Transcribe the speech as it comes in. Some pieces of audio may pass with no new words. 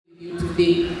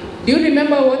today. Do you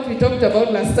remember what we talked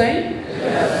about last time?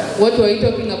 Yes. What were we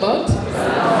talking about?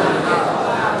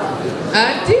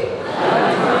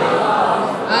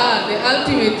 The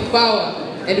ultimate power.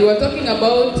 And we were talking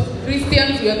about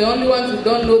Christians. We are the only ones who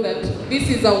don't know that this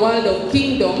is a world of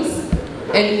kingdoms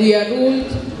and we are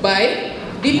ruled by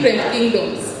different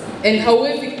kingdoms. And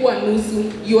hauwezi kuwa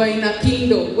nusu, you are in a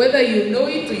kingdom, whether you know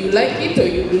it or you like it or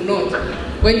you do not.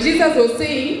 When Jesus was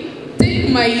saying, take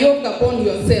my yoke upon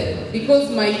yourself,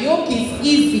 because my yoke is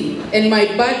easy and my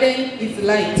burden is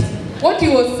light. What he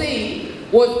was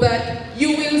saying was that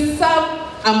you will serve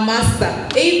a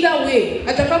master. Either way,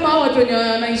 hata kama hao watu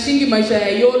wanaishingi maisha ya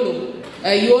YOLO,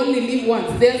 you only live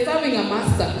once, they are serving a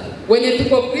master. When you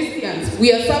talk of Christians,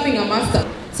 we are serving a master.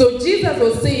 So Jesus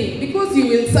was saying, because you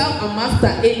will serve a master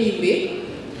anyway,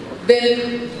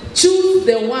 then choose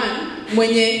the one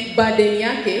mwenye burden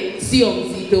yake sio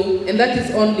mzito, and that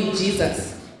is only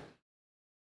Jesus.